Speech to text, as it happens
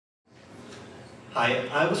Hi,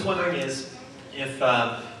 I was wondering if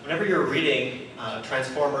whenever you're reading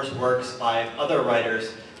Transformers works by other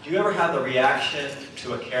writers, do you ever have the reaction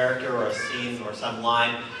to a character or a scene or some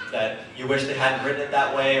line that you wish they hadn't written it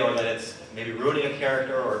that way, or that it's maybe ruining a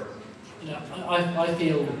character, or? You know, I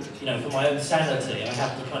feel, you know, for my own sanity, I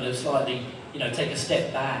have to kind of slightly, you know, take a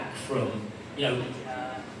step back from, you know,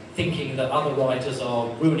 thinking that other writers are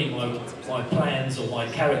ruining my plans or my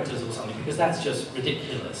characters or something, because that's just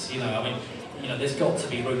ridiculous, you know. I mean, you know, there's got to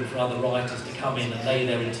be room for other writers to come in and lay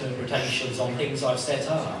their interpretations on things I've set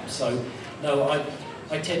up. So, no,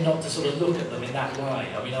 I tend not to sort of look at them in that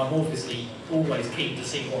way. I mean, I'm obviously always keen to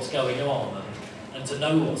see what's going on and to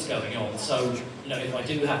know what's going on. So, you know, if I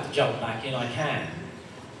do have to jump back in, I can.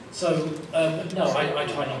 So, no, I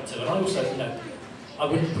try not to. And I also, you know, I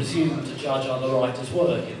wouldn't presume to judge other writers'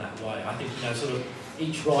 work in that way. I think, you know, sort of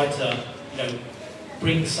each writer, you know,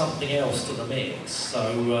 brings something else to the mix.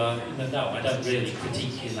 So, no, I don't really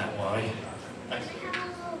critique in that way. Thanks.